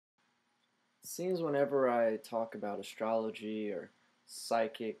seems whenever I talk about astrology or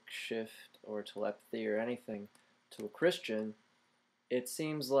psychic shift or telepathy or anything to a Christian, it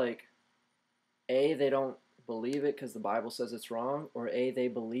seems like A, they don't believe it because the Bible says it's wrong, or A, they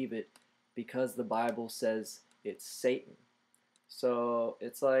believe it because the Bible says it's Satan. So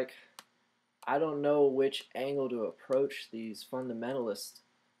it's like, I don't know which angle to approach these fundamentalists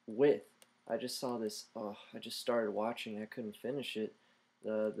with. I just saw this, I just started watching, I couldn't finish it.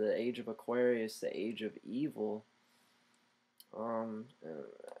 The Age of Aquarius, the Age of Evil,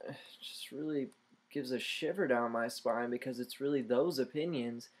 it just really gives a shiver down my spine because it's really those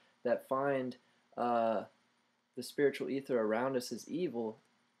opinions that find the spiritual ether around us as evil.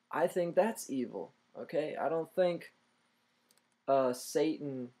 I think that's evil, okay? I don't think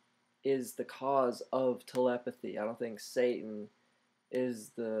Satan is the cause of telepathy. I don't think Satan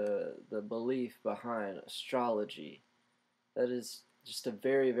is the belief behind astrology. That is just a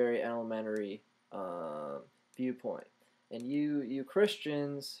very, very elementary viewpoint. And you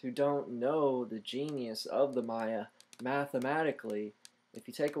Christians who don't know the genius of the Maya mathematically, if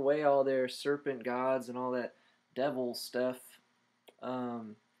you take away all their serpent gods and all that devil stuff,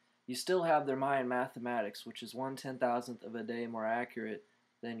 you still have their Mayan mathematics, which is 1/10,000th of a day more accurate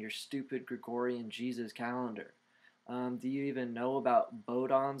than your stupid Gregorian Jesus calendar. Do you even know about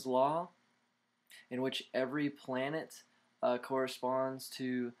Bode's law, in which every planet corresponds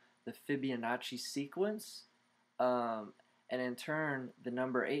to the Fibonacci sequence? And in turn, the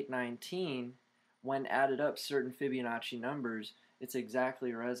number 819, when added up certain Fibonacci numbers, it's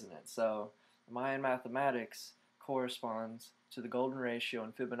exactly resonant. So Mayan mathematics corresponds to the golden ratio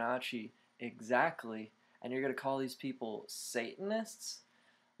in Fibonacci exactly, and you're going to call these people Satanists?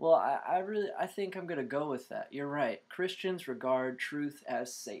 Well, I think I'm going to go with that. You're right. Christians regard truth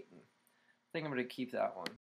as Satan. I think I'm going to keep that one.